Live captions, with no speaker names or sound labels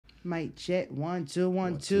Mic check 1 2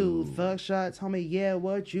 1 2. Thug shots, homie. Yeah,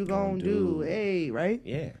 what you gonna do? Hey, right?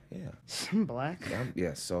 Yeah. I'm black.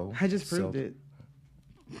 Yeah. So I just proved it.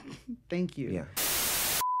 Thank you. Yeah.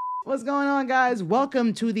 What's going on, guys?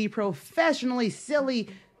 Welcome to the Professionally Silly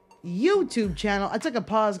YouTube channel. I took a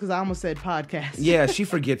pause because I almost said podcast. Yeah, she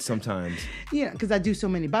forgets sometimes. Yeah, because I do so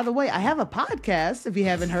many. By the way, I have a podcast. If you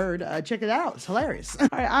haven't heard, check it out. It's hilarious. All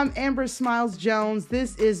right, I'm Amber Smiles Jones.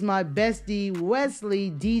 This is my bestie,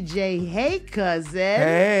 Wesley DJ. Hey, cousin.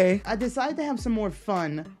 Hey. I decided to have some more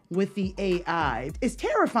fun with the AI. It's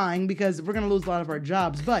terrifying because we're going to lose a lot of our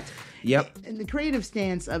jobs, but Yep. in the creative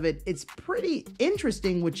stance of it, it's pretty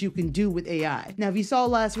interesting what you can do with AI. Now, if you saw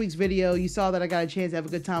last week's video, you saw that I got a chance to have a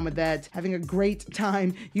good time with that, having a great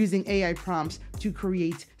time using AI prompts to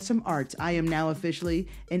create some art. I am now officially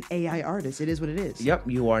an AI artist. It is what it is. Yep,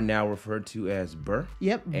 you are now referred to as Burr.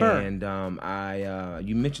 Yep, Burr. And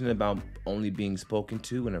you mentioned about only being spoken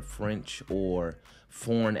to in a French or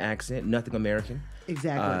foreign accent, nothing American.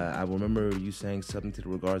 Exactly. I remember you saying something to the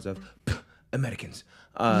regards of Americans.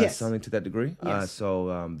 Yes. Something to that degree. Yes.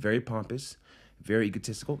 So very pompous, very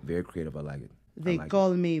egotistical, very creative. I like it. They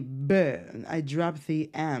call me Burr. I drop the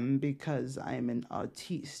M because I am an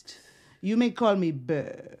artiste. You may call me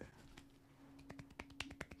Burr.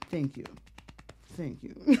 Thank you. Thank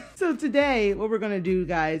you. So today, what we're going to do,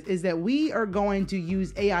 guys, is that we are going to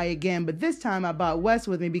use AI again, but this time I brought Wes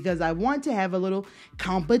with me because I want to have a little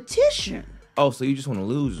competition. Oh, so you just want to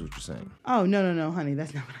lose is what you're saying? Oh, no, honey.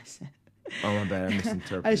 That's not what I said. Oh, my bad. I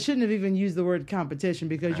misinterpreted. I shouldn't have even used the word competition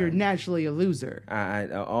because you're naturally a loser. Man,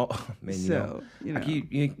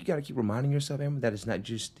 you got to keep reminding yourself, Amber, that it's not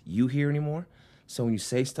just you here anymore. So when you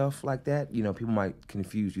say stuff like that, people might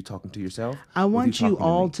confuse you talking to yourself. I want you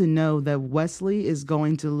all to know that Wesley is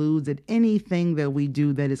going to lose at anything that we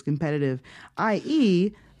do that is competitive,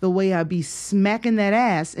 i.e., the way I be smacking that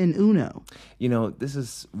ass in Uno. This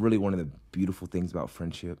is really one of the beautiful things about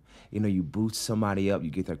friendship. You boost somebody up, you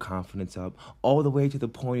get their confidence up, all the way to the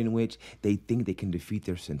point in which they think they can defeat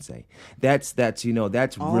their sensei. That's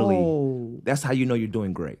really, that's how you know you're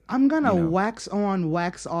doing great. I'm gonna wax on,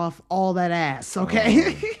 wax off all that ass,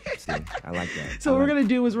 okay? See, I like that. So what we're gonna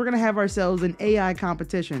do is we're gonna have ourselves an AI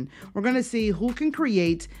competition. We're gonna see who can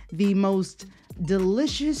create the most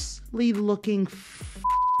deliciously looking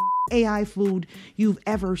AI food you've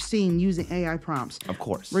ever seen using AI prompts. Of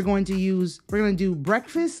course. We're going to do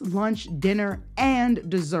breakfast, lunch, dinner, and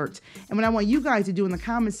dessert. And what I want you guys to do in the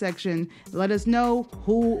comment section, let us know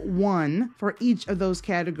who won for each of those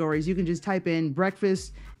categories. You can just type in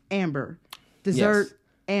breakfast, Amber, dessert, Yes.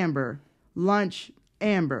 Amber, lunch,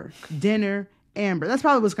 Amber, dinner, Amber. That's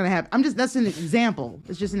probably what's going to happen. That's an example.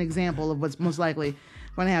 It's just an example of what's most likely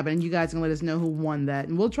going to happen. And you guys can let us know who won that.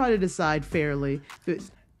 And we'll try to decide fairly.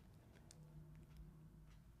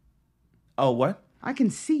 Oh, what? I can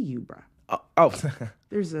see you, bro. Oh.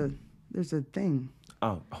 There's a thing.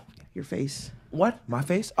 Oh. Your face. What? My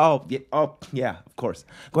face? Oh, yeah, of course.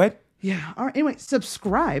 Go ahead. Yeah. All right. Anyway,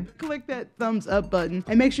 subscribe. Click that thumbs up button.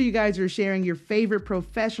 And make sure you guys are sharing your favorite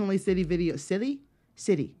professionally silly video. City.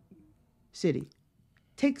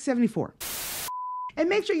 Take 74. And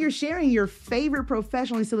make sure you're sharing your favorite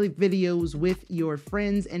professionally silly videos with your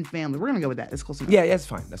friends and family. We're going to go with that. It's close enough. Yeah, that's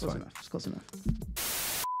fine. That's fine. It's close enough.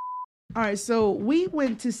 All right, so we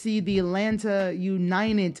went to see the Atlanta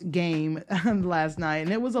United game last night,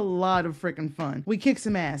 and it was a lot of freaking fun. We kicked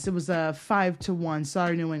some ass. It was 5-1.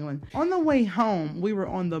 Sorry, New England. On the way home, we were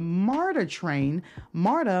on the MARTA train.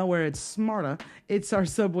 MARTA, where it's smarta. It's our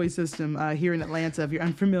subway system here in Atlanta, if you're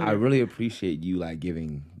unfamiliar. I really appreciate you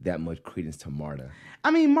giving that much credence to MARTA.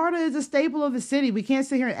 I mean, MARTA is a staple of the city. We can't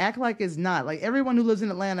sit here and act like it's not. Like, everyone who lives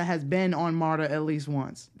in Atlanta has been on MARTA at least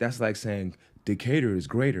once. That's like saying Decatur is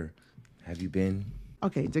greater. Have you been?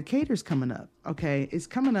 Okay, Decatur's coming up. Okay, it's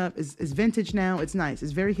coming up. It's vintage now. It's nice.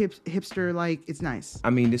 It's very hipster-like. It's nice.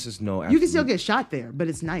 I mean, this is no... You can still get shot there, but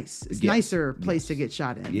it's nice. It's nicer place to get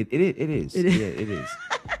shot in. It is. It is.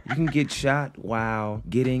 You can get shot while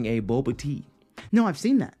getting a boba tea. No, I've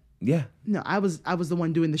seen that. Yeah. No, I was the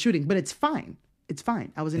one doing the shooting, but it's fine. It's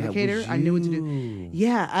fine. I was in Decatur. I knew what to do.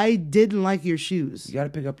 Yeah, I didn't like your shoes. You got to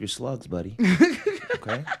pick up your slugs, buddy.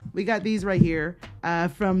 Okay. We got these right here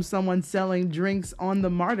from someone selling drinks on the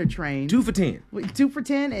MARTA train. 2 for 10. 2 for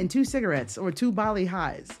 10 and 2 cigarettes or 2 Bali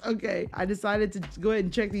highs. Okay. I decided to go ahead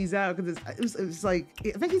and check these out because it was like,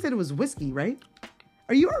 I think he said it was whiskey, right?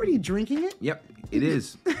 Are you already drinking it? Yep, it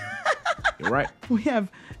is. You're right. We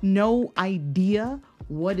have no idea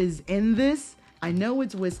what is in this. I know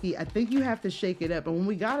it's whiskey. I think you have to shake it up. And when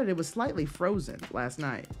we got it, it was slightly frozen last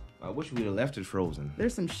night. I wish we'd have left it frozen.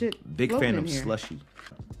 There's some shit. Big fan of here. slushy.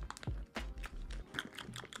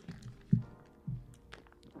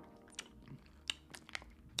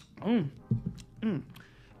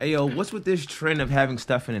 Hey, yo, what's with this trend of having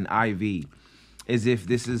stuff in an IV? As if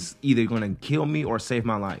this is either going to kill me or save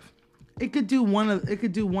my life. It could do one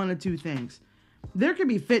of two things. There could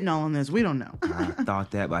be fentanyl in this. We don't know. I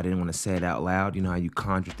thought that, but I didn't want to say it out loud. You know how you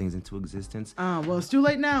conjure things into existence? Well, it's too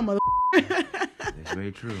late now, mother. That's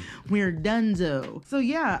very true. We're donezo. So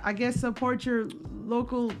yeah, I guess support your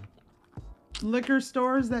local liquor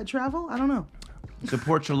stores that travel. I don't know.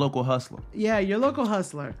 Support your local hustler. Yeah, your local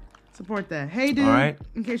hustler. Support that. Hey, dude. All right.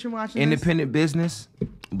 In case you're watching Independent business,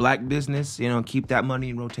 black business, you know, keep that money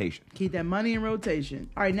in rotation. Keep that money in rotation.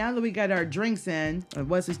 All right, now that we got our drinks in,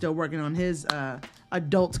 Wesley's still working on his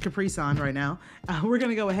adult Capri Sun right now. We're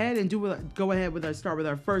gonna go ahead and start with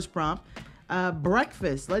our first prompt.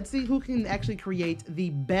 Breakfast. Let's see who can actually create the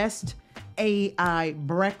best AI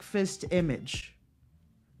breakfast image.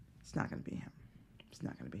 It's not gonna be him. It's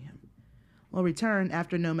not gonna be him. We'll return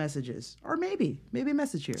after no messages. Or maybe a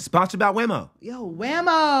message here. Sponsored by Wemo. Yo,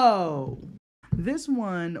 Whammo! This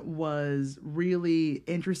one was really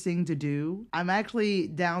interesting to do. I'm actually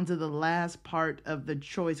down to the last part of the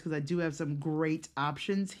choice because I do have some great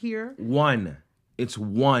options here. One. It's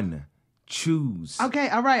one. Choose. Okay,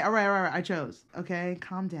 all right. I chose. Okay,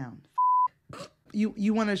 calm down.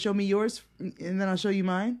 You want to show me yours and then I'll show you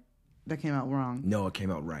mine? That came out wrong. No, it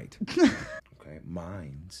came out right. Okay,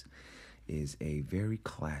 mine's is a very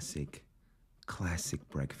classic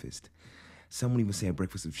breakfast. Someone even say a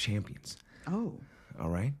breakfast of champions. Oh. All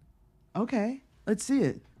right? Okay. Let's see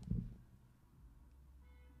it.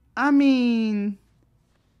 I mean,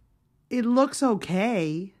 it looks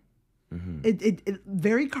okay. Mm-hmm. It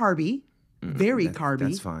very carby. Mm-hmm. Very carby.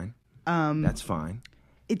 That's fine. That's fine.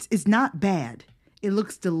 It's not bad. It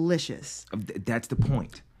looks delicious. That's the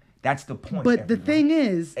point. That's the point. But the thing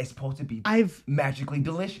is, it's supposed to be magically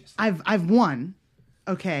delicious. I've won.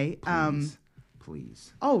 Okay.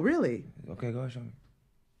 Please. Oh, really? Okay, go ahead, show me.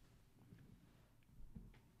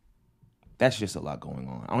 That's just a lot going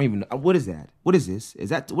on. I don't even know. What is that? What is this?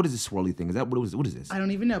 What is this swirly thing? What is this? I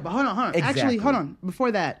don't even know. But hold on. Exactly. Actually, hold on.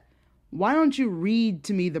 Before that, why don't you read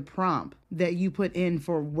to me the prompt that you put in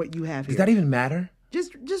for what you have here? Does that even matter?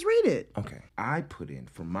 Just read it. Okay. I put in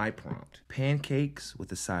for my prompt pancakes with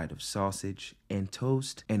a side of sausage and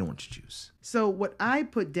toast and orange juice. So what I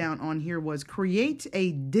put down on here was create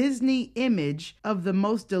a Disney image of the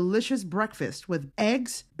most delicious breakfast with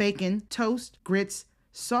eggs, bacon, toast, grits,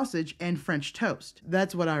 sausage, and French toast.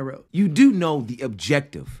 That's what I wrote. You do know the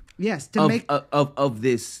objective. Yes, of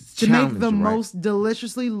this to challenge, make the right? most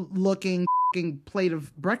deliciously looking plate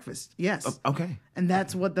of breakfast. Yes. Okay. And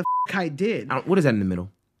that's what the I did. What is that in the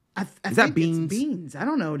middle? I is that think beans? It's beans. I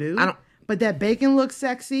don't know, dude. But that bacon looks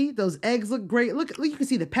sexy. Those eggs look great. Look, you can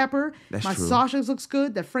see the pepper. That's My true. sausage looks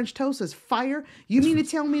good. That French toast is fire. You mean to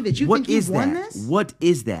tell me that you think you won this? What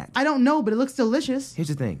is that? I don't know, but it looks delicious. Here's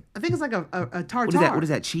the thing. I think it's like a tartare. What is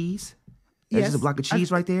that? Cheese? That's Yes. just a block of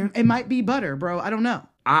cheese right there? It might be butter, bro. I don't know.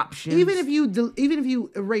 Options. Even if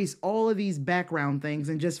you erase all of these background things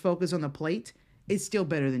and just focus on the plate, it's still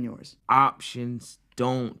better than yours. Options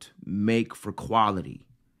don't make for quality.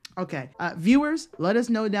 Okay. Viewers, let us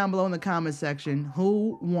know down below in the comment section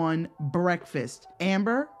who won breakfast.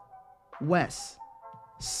 Amber, Wes,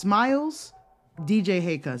 Smiles, DJ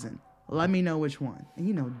Hey Cousin. Let me know which one. And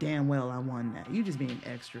you know damn well I won that. You just being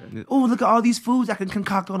extra. Oh, look at all these foods I can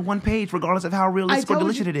concoct on one page, regardless of how realistic or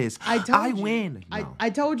delicious it is. I win. No. I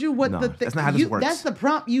told you what that's not how this works. That's the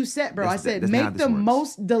prompt you set, bro. I said make the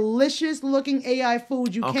most delicious looking AI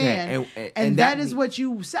food you can. And that is what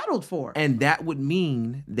you settled for. And that would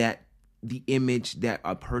mean that the image that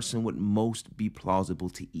a person would most be plausible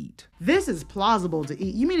to eat. This is plausible to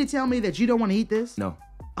eat. You mean to tell me that you don't want to eat this? No.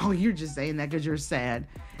 Oh, you're just saying that because you're sad.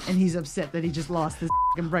 And he's upset that he just lost this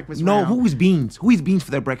breakfast round. No, who eats beans? Who eats beans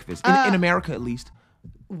for their breakfast? In America, at least.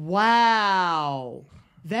 Wow.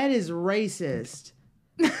 That is racist.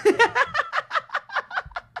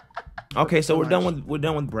 Okay, so we're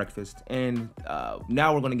done with breakfast. And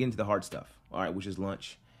now we're going to get into the hard stuff. All right, which is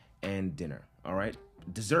lunch and dinner. All right?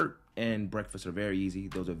 Dessert and breakfast are very easy.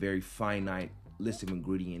 Those are very finite list of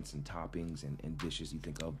ingredients and toppings and dishes you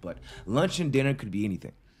think of. But lunch and dinner could be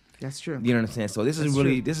anything. That's true. You know what I'm saying? So this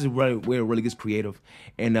is where it really gets creative,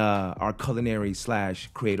 and our culinary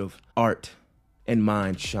 / creative art and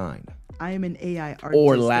mind shine. I am an AI artist.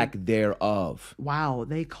 Or lack thereof. Wow,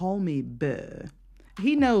 they call me Buh.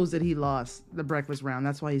 He knows that he lost the breakfast round.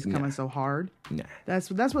 That's why he's coming so hard. Nah.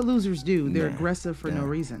 That's what losers do. They're aggressive for no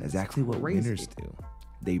reason. Exactly what winners do.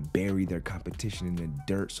 They bury their competition in the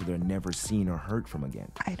dirt so they're never seen or heard from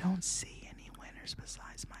again. I don't see any winners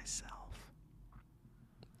besides myself.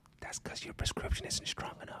 That's because your prescription isn't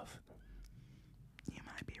strong enough. You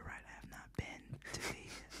might be right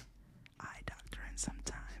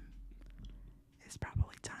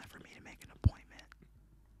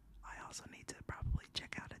also need to probably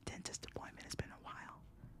check out a dentist appointment. It's been a while.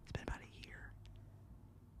 It's been about a year.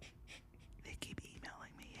 They keep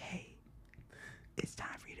emailing me, hey, it's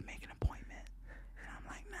time for you to make an appointment. And I'm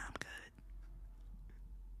like, nah, I'm good.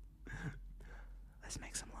 Let's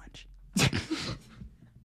make some lunch.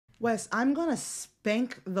 Wes, I'm going to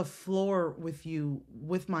spank the floor with you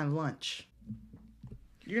with my lunch.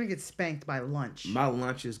 You're going to get spanked by lunch. My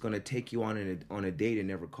lunch is going to take you on a date and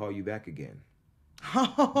never call you back again.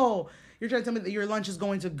 Oh, you're trying to tell me that your lunch is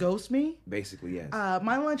going to ghost me? Basically, yes.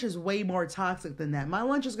 My lunch is way more toxic than that. My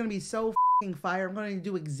lunch is going to be so f***ing fire. I'm going to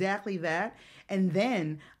do exactly that. And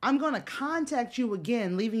then I'm going to contact you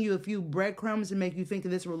again, leaving you a few breadcrumbs to make you think that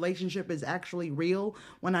this relationship is actually real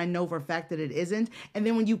when I know for a fact that it isn't. And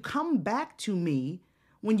then when you come back to me,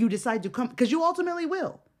 when you decide to come, because you ultimately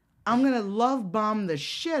will, I'm going to love bomb the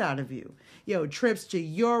shit out of you. Yo, trips to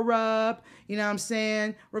Europe, you know what I'm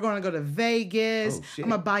saying? We're going to go to Vegas. Oh, shit. I'm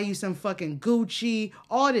going to buy you some fucking Gucci,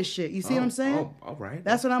 all this shit. You see what I'm saying? Oh, all right.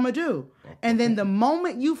 That's what I'm going to do. Okay. And then the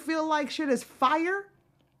moment you feel like shit is fire,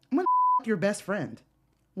 I'm going to f*** your best friend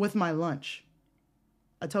with my lunch.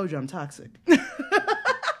 I told you I'm toxic.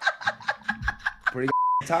 Pretty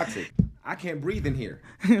toxic. I can't breathe in here.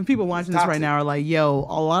 People watching this right now are like, yo,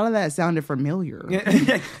 a lot of that sounded familiar.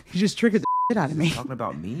 You just triggered the shit out of me. Talking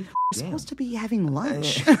about me? We're supposed to be having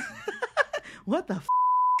lunch. What the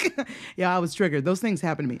f***? Yeah, I was triggered. Those things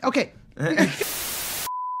happen to me. Okay.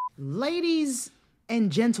 Ladies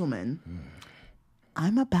and gentlemen,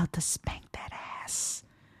 I'm about to spank that ass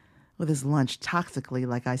with his lunch toxically,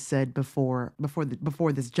 like I said before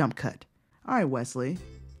this jump cut. All right, Wesley.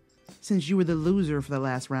 Since you were the loser for the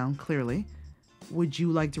last round, clearly, would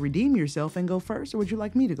you like to redeem yourself and go first, or would you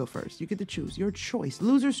like me to go first? You get to choose. Your choice.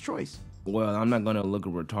 Loser's choice. Well, I'm not going to look a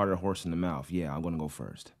retarded horse in the mouth. Yeah, I'm going to go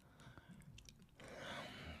first.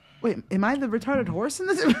 Wait, am I the retarded horse in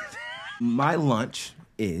this? My lunch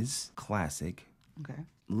is classic. Okay.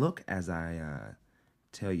 Look as I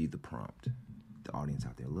tell you the prompt. The audience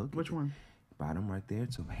out there, look. Which one? Bottom right there.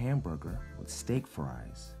 It's a hamburger with steak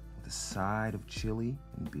fries with a side of chili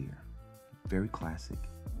and beer. Very classic,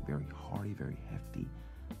 very hearty, very hefty.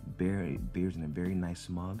 Beer's in a very nice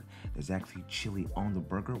mug. There's actually chili on the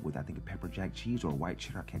burger with, I think, a pepper jack cheese or white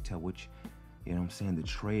cheddar. I can't tell which. You know what I'm saying? The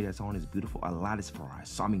tray that's on is beautiful. A lot is fries.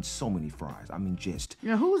 So many fries. just.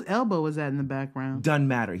 Yeah, whose elbow was that in the background? Doesn't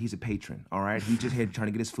matter. He's a patron, all right? He's just here trying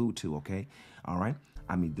to get his food too, okay? All right?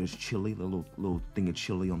 There's chili, a little thing of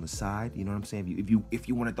chili on the side. You know what I'm saying? If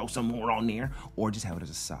you want to throw some more on there, or just have it as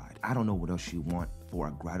a side. I don't know what else you want for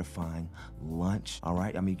a gratifying lunch. All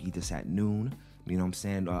right? You eat this at noon. You know what I'm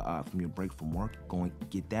saying? From your break from work, go and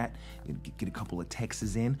get that. Get a couple of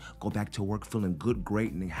texts in. Go back to work feeling good,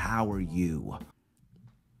 great, and how are you?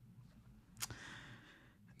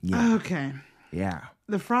 Yeah. Okay. Yeah.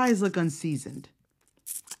 The fries look unseasoned.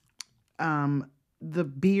 The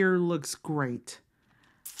beer looks great.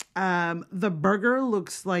 The burger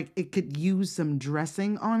looks like it could use some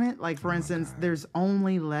dressing on it. Like, for instance, there's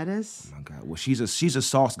only lettuce. Oh my God. Well, she's a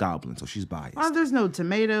sauce goblin, so she's biased. There's no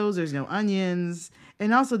tomatoes. There's no onions.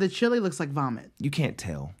 And also the chili looks like vomit. You can't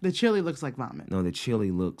tell. The chili looks like vomit. No, the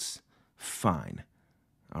chili looks fine.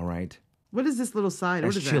 All right? What is this little side?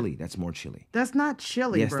 That's what is chili. That? That's more chili. That's not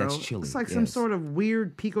chili, yes, bro. That's chili. It's like some sort of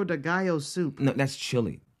weird pico de gallo soup. No, that's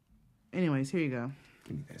chili. Anyways, here you go.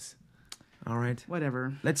 Give me this. All right.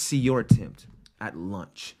 Whatever. Let's see your attempt at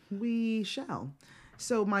lunch. We shall.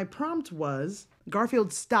 So my prompt was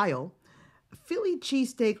Garfield style Philly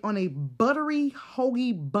cheesesteak on a buttery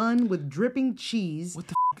hoagie bun with dripping cheese. What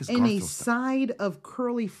the f*** is and Garfield a side of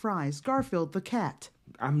curly fries. Garfield the cat.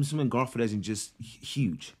 I'm assuming Garfield isn't just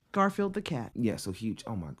huge. Garfield the cat. Yeah, so huge.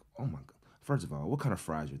 Oh my God. First of all, what kind of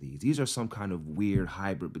fries are these? These are some kind of weird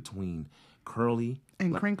hybrid between curly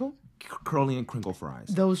and crinkle. Curly and crinkle fries.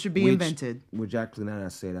 Those should be invented. Which actually, now that I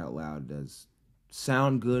say it out loud, does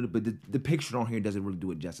sound good, but the picture on here doesn't really do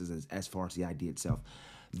it justice as far as the idea itself.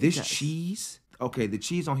 This cheese, okay, the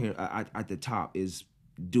cheese on here at the top is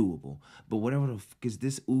doable, but whatever the fuck is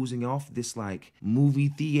this oozing off, this like movie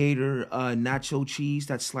theater nacho cheese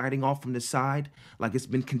that's sliding off from the side like it's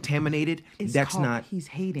been contaminated. That's not. He's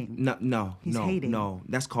hating. No, he's hating. No.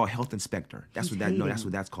 That's called health inspector. That's he's what that. Hating. No, that's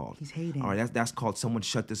what that's called. He's hating. All right, that's called someone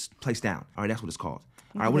shut this place down. All right, that's what it's called.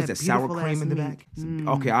 All right, what is that? Sour cream in the back?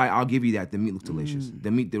 Okay, I'll give you that. The meat looks delicious.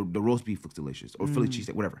 The roast beef looks delicious, or Philly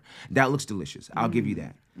cheesesteak, whatever. That looks delicious. I'll give you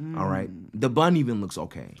that. All right, the bun even looks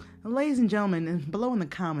okay. Ladies and gentlemen, below in the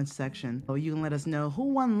comments section, you can let us know who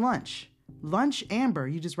won lunch. Lunch Amber.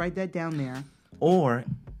 You just write that down there. Or,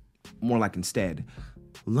 more like instead,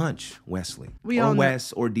 lunch Wesley. Or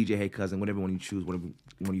Wes, or DJ Hey Cousin, whatever one you choose, whatever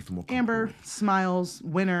What do you feel more Amber, comfortable with? smiles,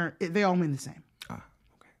 winner, they all mean the same. Ah,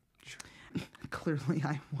 okay. Sure. Clearly,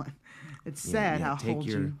 I won. It's Yeah, sad yeah, how hold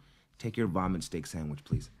you. Take your vomit steak sandwich,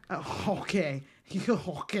 please. Oh, okay.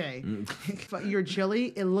 Okay. But your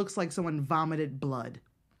chili, it looks like someone vomited blood.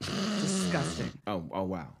 Disgusting. Oh,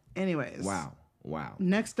 wow. Anyways. Wow.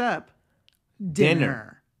 Next up,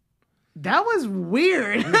 dinner. That was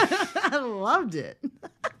weird. I loved it.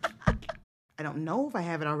 I don't know if I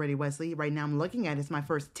have it already, Wesley. Right now I'm looking at it. It's my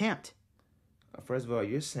first attempt. First of all,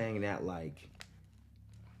 you're saying that like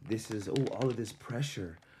this is all of this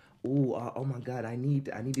pressure. Oh my God, I need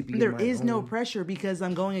to be. There is no pressure because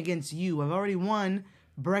I'm going against you. I've already won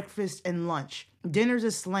breakfast and lunch. Dinner's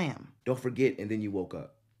a slam. Don't forget, and then you woke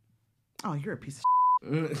up. Oh, you're a piece of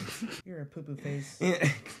shit. You're a poo-poo face.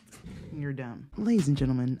 You're dumb. Ladies and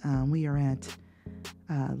gentlemen, we are at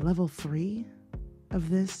level 3 of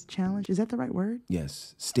this challenge. Is that the right word?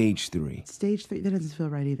 Yes, stage 3. Stage 3. That doesn't feel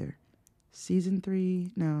right either. Season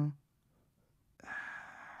 3? No.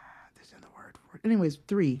 There's another word for it. Anyways,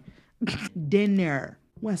 3. Dinner.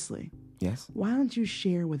 Wesley. Yes? Why don't you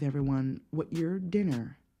share with everyone what your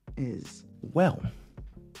dinner is? Well,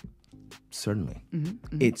 certainly.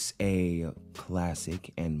 It's a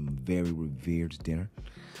classic and very revered dinner.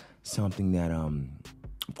 Something that, of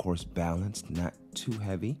course, balanced, not too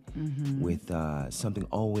heavy, with something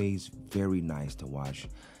always very nice to wash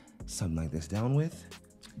something like this down with.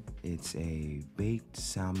 It's a baked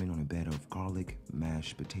salmon on a bed of garlic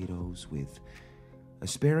mashed potatoes with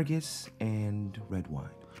asparagus and red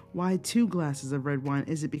wine. Why 2 glasses of red wine?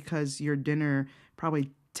 Is it because your dinner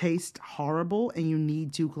probably tastes horrible and you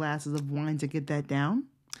need 2 glasses of wine to get that down?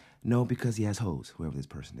 No, because he has hoes, whoever this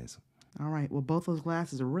person is. All right. Well, both those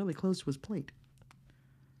glasses are really close to his plate.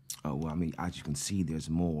 Oh, well, I mean, as you can see, there's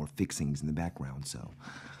more fixings in the background, so,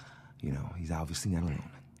 he's obviously not alone.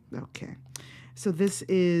 Okay. So this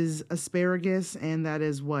is asparagus, and that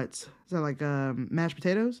is what? Is that like mashed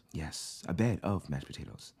potatoes? Yes, a bed of mashed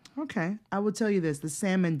potatoes. Okay. I will tell you this. The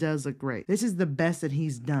salmon does look great. This is the best that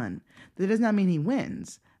he's done. That does not mean he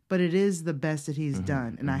wins, but it is the best that he's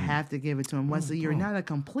done, and I have to give it to him. Wesley, you're not a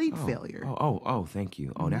complete failure. Oh, thank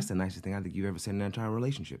you. Oh, that's the nicest thing I think you've ever said in an entire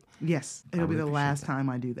relationship. Yes. It'll be the last time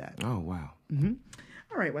I do that. Oh, wow.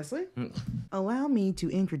 All right, Wesley. Allow me to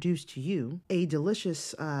introduce to you a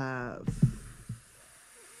delicious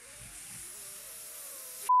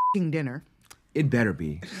dinner. It better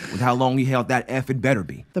be. With how long you held that F, it better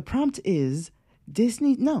be. The prompt is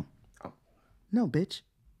Disney. No. Oh. No, bitch.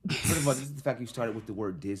 First of all, this is the fact you started with the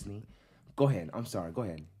word Disney. Go ahead. I'm sorry. Go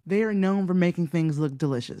ahead. They are known for making things look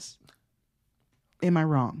delicious. Am I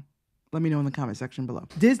wrong? Let me know in the comment section below.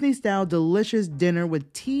 Disney-style delicious dinner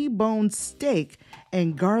with T-bone steak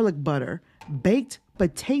and garlic butter, baked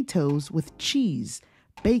potatoes with cheese,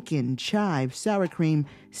 bacon, chive, sour cream,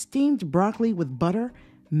 steamed broccoli with butter,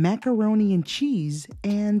 macaroni and cheese,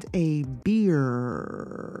 and a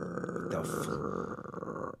beer.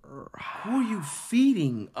 Who are you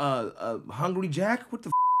feeding? Hungry Jack? What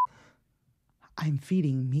the I'm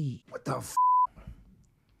feeding me. What the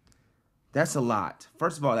That's a lot.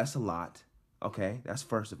 First of all, that's a lot. Okay, that's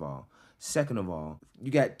first of all. Second of all,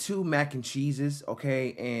 you got 2 mac and cheeses,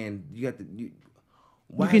 okay, and you got you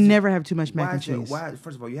can never have too much mac and cheese.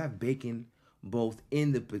 First of all, you have bacon both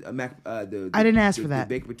in the I didn't ask for that.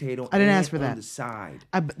 The baked potato. I didn't ask for that. On the side.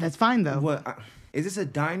 That's fine though. What is this a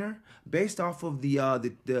diner? Based off of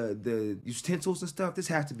the utensils and stuff, this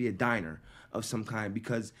has to be a diner of some kind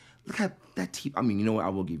because look at that I mean, you know what? I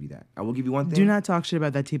will give you that. I will give you one thing. Do not talk shit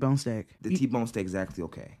about that T-bone steak. The T-bone steak is actually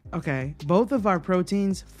okay. Okay. Both of our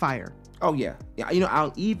proteins, fire. Oh, yeah. Yeah,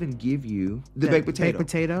 I'll even give you the baked potato. Baked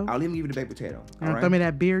potato? I'll even give you the baked potato. All right? Throw me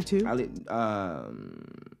that beer, too?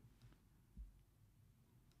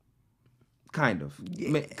 Kind of.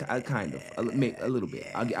 Kind of. A little bit.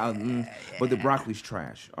 But the broccoli's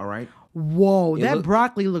trash, all right? Whoa, that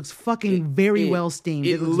broccoli looks fucking very well steamed.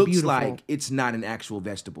 It looks beautiful. like it's not an actual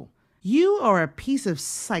vegetable. You are a piece of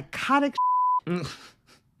psychotic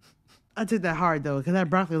I took that hard, though, because that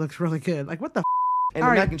broccoli looks really good. Like, what the And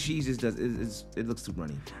the mac and cheese it looks too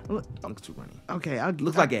runny. It looks too runny. Okay.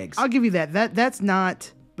 Looks like eggs. I'll give you that. That's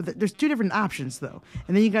not... But there's 2 different options, though.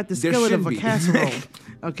 And then you got the skillet of a casserole.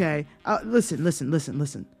 Okay.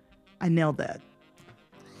 Listen. I nailed that.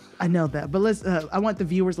 But I want the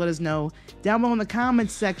viewers let us know down below in the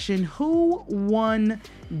comments section who won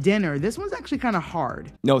dinner. This one's actually kind of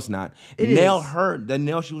hard. No, it's not. Nail her. The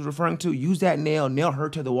nail she was referring to. Use that nail her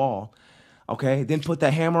to the wall. Okay? Then put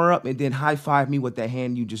that hammer up and then high five me with that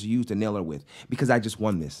hand you just used to nail her with. Because I just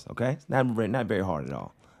won this. Okay? It's not very hard at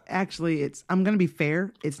all. Actually, I'm going to be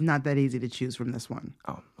fair. It's not that easy to choose from this one.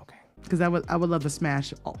 Oh, okay. Because I would love to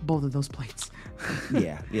smash both of those plates.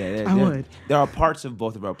 Yeah. I would. There are parts of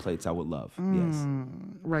both of our plates I would love. Yes.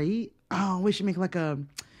 Right? Oh, we should make like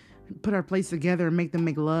put our plates together and make them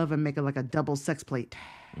make love and make it like a double sex plate.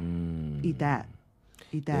 Eat that.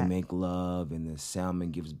 They make love and the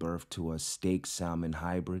salmon gives birth to a steak salmon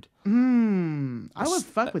hybrid. I would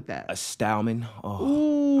fuck with that. A stowman. Oh,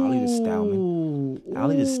 Ooh. I'll eat a stowman.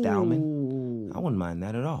 I'll eat a stowman. I wouldn't mind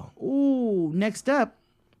that at all. Ooh. Next up,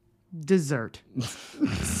 dessert.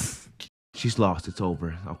 She's lost. It's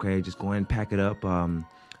over. Okay, just go ahead and pack it up.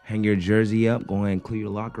 Hang your jersey up. Go ahead and clear your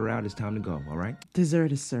locker out. It's time to go. All right.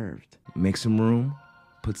 Dessert is served. Make some room.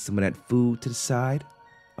 Put some of that food to the side.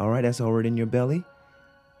 All right, that's already in your belly.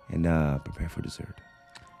 And prepare for dessert.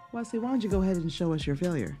 Wesley, why don't you go ahead and show us your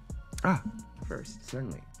failure? First.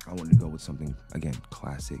 Certainly. I wanted to go with something, again,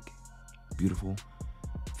 classic, beautiful,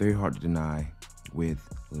 very hard to deny, with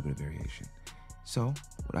a little bit of variation. So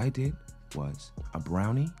what I did was a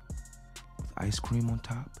brownie with ice cream on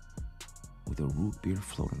top with a root beer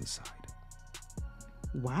float on the side.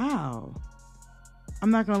 Wow.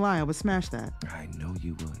 I'm not going to lie. I would smash that. I know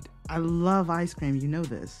you would. I love ice cream. You know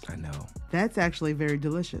this. I know. That's actually very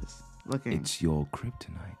delicious looking. It's your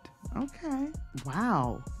kryptonite. Okay.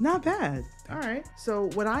 Wow. Not bad. All right. So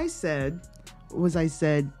what I said was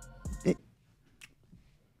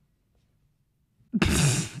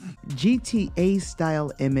GTA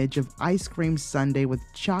style image of ice cream sundae with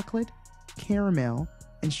chocolate, caramel,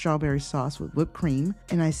 and strawberry sauce with whipped cream.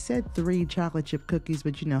 And I said 3 chocolate chip cookies,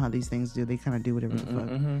 but you know how these things do. They kind of do whatever the fuck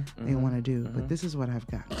they want to do. But this is what I've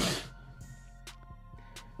got.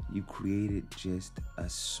 You created just a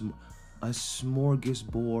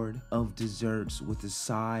smorgasbord of desserts with a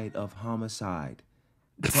side of homicide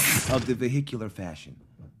of the vehicular fashion.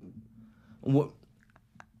 What?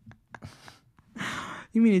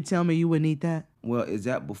 You mean to tell me you wouldn't eat that? Well, is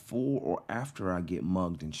that before or after I get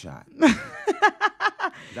mugged and shot?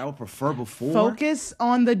 I would prefer before. Focus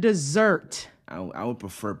on the dessert. I would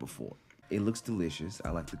prefer before. It looks delicious.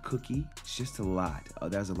 I like the cookie. It's just a lot.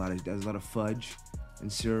 There's a lot of fudge and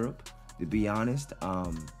syrup. To be honest,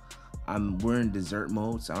 we're in dessert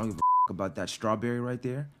mode, so I don't give a about that strawberry right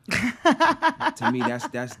there. To me,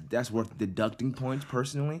 that's worth deducting points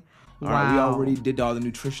personally. Wow. All right, we already did all the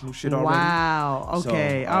nutritional shit already. Wow.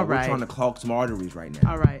 Okay. So, all right. We're trying to clog some arteries right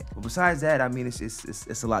now. All right. But besides that, I mean,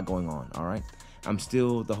 it's a lot going on. All right. I'm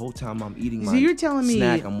still, the whole time I'm eating my you're telling me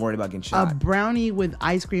snack, I'm worried about getting shot. A brownie with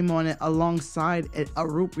ice cream on it alongside a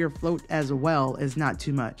root beer float as well is not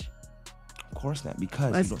too much. Of course not,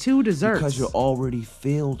 because that's 2 desserts. Because you're already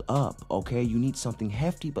filled up, okay? You need something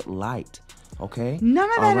hefty but light, okay? None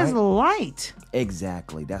of that is light.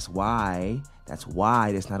 Exactly. That's why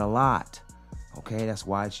there's not a lot, okay? That's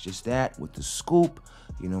why it's just that with the scoop,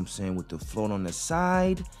 you know what I'm saying, with the float on the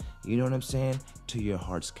side, you know what I'm saying, to your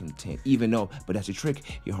heart's content. Even though, but that's the trick,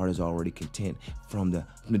 your heart is already content from the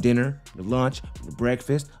dinner, the lunch, the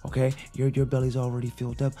breakfast, okay? Your belly's already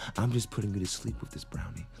filled up. I'm just putting you to sleep with this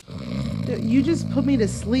brownie. You just put me to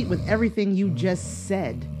sleep with everything you just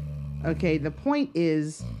said. Okay, the point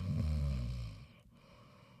is,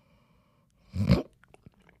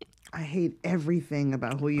 I hate everything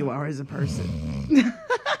about who you are as a person.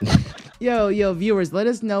 Yo, viewers, let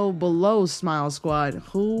us know below, Smile Squad,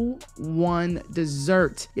 who won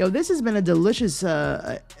dessert. Yo, this has been a delicious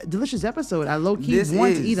episode. I low-key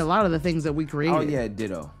want to eat a lot of the things that we created. Oh, yeah,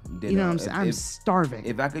 ditto. You know what I'm saying? I'm starving.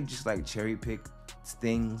 If I could just, like, cherry pick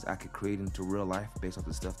things I could create into real life based off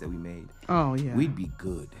the stuff that we made. Oh, yeah. We'd be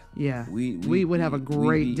good. Yeah. We would have a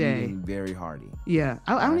great day. Very hearty. Yeah.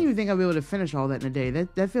 I don't even think I'll be able to finish all that in a day.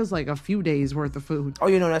 That feels like a few days worth of food. Oh,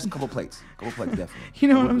 you know, that's a couple plates. Definitely. You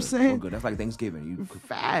know what I'm saying? We're good. That's like Thanksgiving.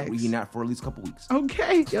 Facts. We eat that for at least a couple weeks.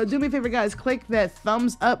 Okay. Yo, do me a favor, guys. Click that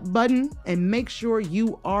thumbs up button and make sure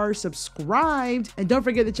you are subscribed. And don't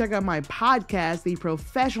forget to check out my podcast, the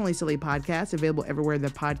Professionally Silly Podcast, available everywhere the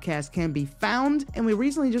podcast can be found. And we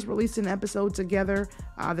recently just released an episode together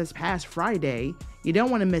this past Friday. You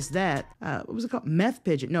don't want to miss that. What was it called? Meth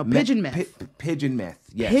Pigeon. No, Pigeon Meth. Pigeon Meth.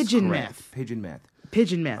 Yes. Pigeon Meth. Pigeon Meth.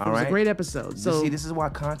 Pigeon Meth. It was a great episode. So see, this is why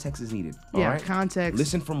context is needed. Yeah, all right? Context.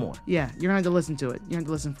 Listen for more. Yeah, you're gonna have to listen to it. You have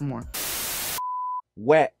to listen for more.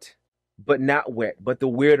 Wet, but not wet, but the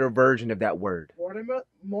weirder version of that word.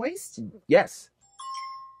 Moist? Yes.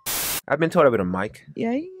 I've been told about a mic.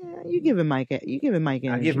 Yeah, you give it mic. You give it mic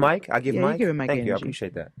energy. I give Mike. You give it mic Thank energy. you. I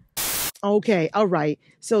appreciate that. Okay, all right.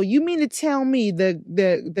 So you mean to tell me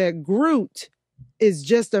the Groot is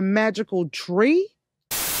just a magical tree?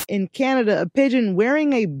 In Canada, a pigeon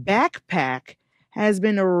wearing a backpack has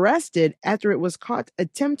been arrested after it was caught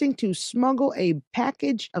attempting to smuggle a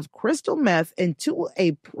package of crystal meth into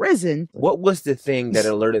a prison. What was the thing that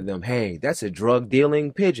alerted them, hey, that's a drug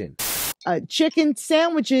dealing pigeon? Chicken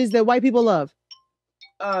sandwiches that white people love.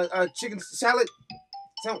 Chicken salad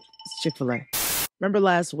sandwich. It's Chick-fil-A. Remember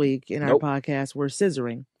last week in our podcast, we're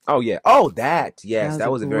scissoring. Oh, yeah. Oh, that. Yes,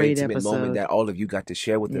 that was a very intimate episode. Moment that all of you got to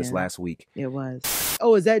share with us last week. It was.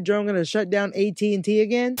 Oh, is that drone going to shut down AT&T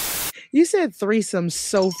again? You said threesome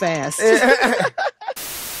so fast.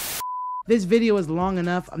 This video is long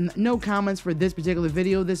enough. No comments for this particular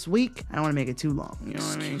video this week. I don't want to make it too long. You know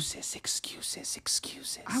what I mean? Excuses.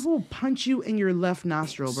 I will punch you in your left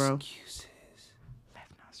nostril, bro. Excuses.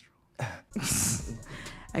 Left nostril.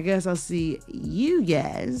 I guess I'll see you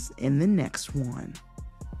guys in the next one.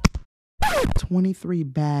 23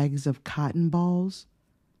 bags of cotton balls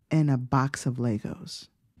and a box of Legos.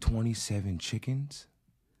 27 chickens,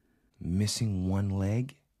 missing one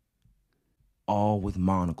leg, all with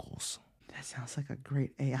monocles. That sounds like a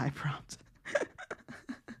great AI prompt.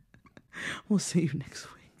 We'll see you next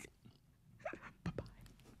week.